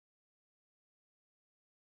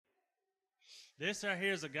This right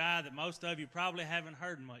here is a guy that most of you probably haven't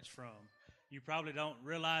heard much from. You probably don't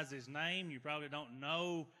realize his name. You probably don't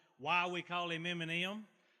know why we call him Eminem.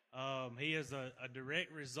 He is a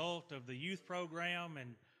direct result of the youth program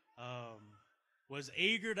and was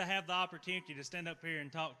eager to have the opportunity to stand up here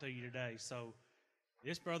and talk to you today. So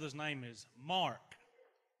this brother's name is Mark,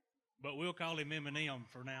 but we'll call him Eminem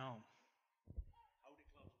for now on. Hold it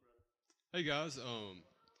close, brother. Hey guys,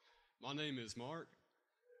 my name is Mark.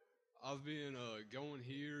 I've been going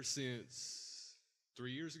here since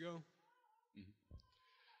 3 years ago.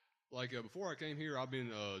 Before I came here, I've been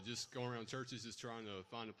just going around churches, just trying to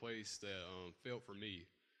find a place that felt for me,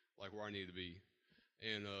 like where I needed to be.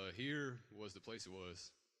 And here was the place it was.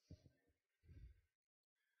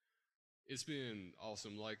 It's been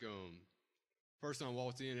awesome. First time I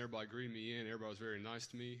walked in, everybody greeted me in. Everybody was very nice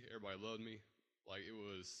to me. Everybody loved me. It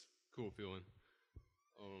was a cool feeling.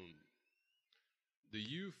 The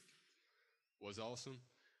youth was awesome.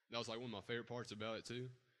 That was one of my favorite parts about it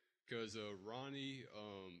too, because Ronnie,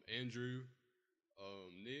 Andrew,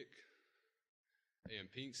 Nick, and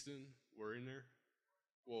Pinkston were in there.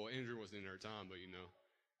 Well, Andrew wasn't in there at the time, but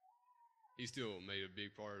he still made a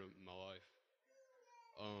big part of my life.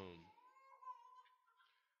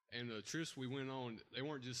 And the trips we went on, they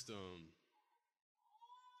weren't just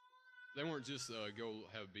go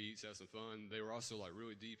have beats, have some fun. They were also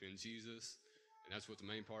really deep in Jesus, and that's what the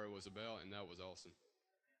main part was about, and that was awesome.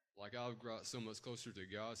 I've got so much closer to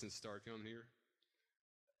God since I started coming here,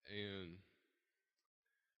 and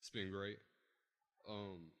it's been great.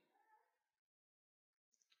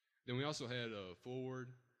 Then we also had a Forward,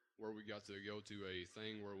 where we got to go to a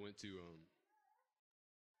thing where we went to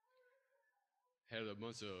had a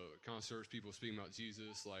bunch of concerts, people speaking about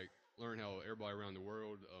Jesus, learn how everybody around the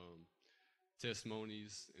world,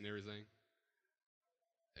 testimonies and everything.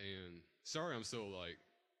 And sorry I'm so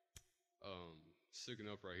sticking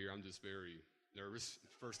up right here. I'm just very nervous.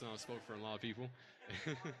 First time I spoke for a lot of people.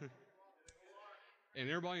 And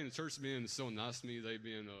everybody in the church has been so nice to me. They've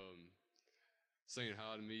been saying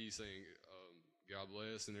hi to me, saying God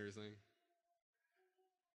bless and everything.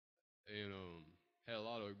 And had a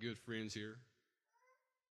lot of good friends here.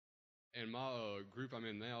 And my group I'm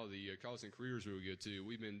in now, the College and Career, is really good too.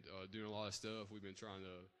 We've been doing a lot of stuff. We've been trying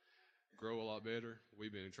to grow a lot better.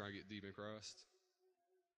 We've been trying to get deep in Christ.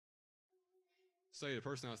 Say the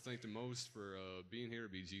person I thank the most for being here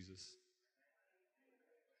would be Jesus.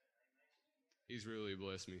 He's really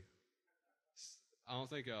blessed me. I don't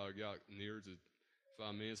think I got near to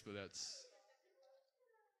 5 minutes,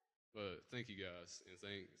 but thank you guys, and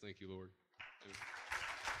thank you, Lord.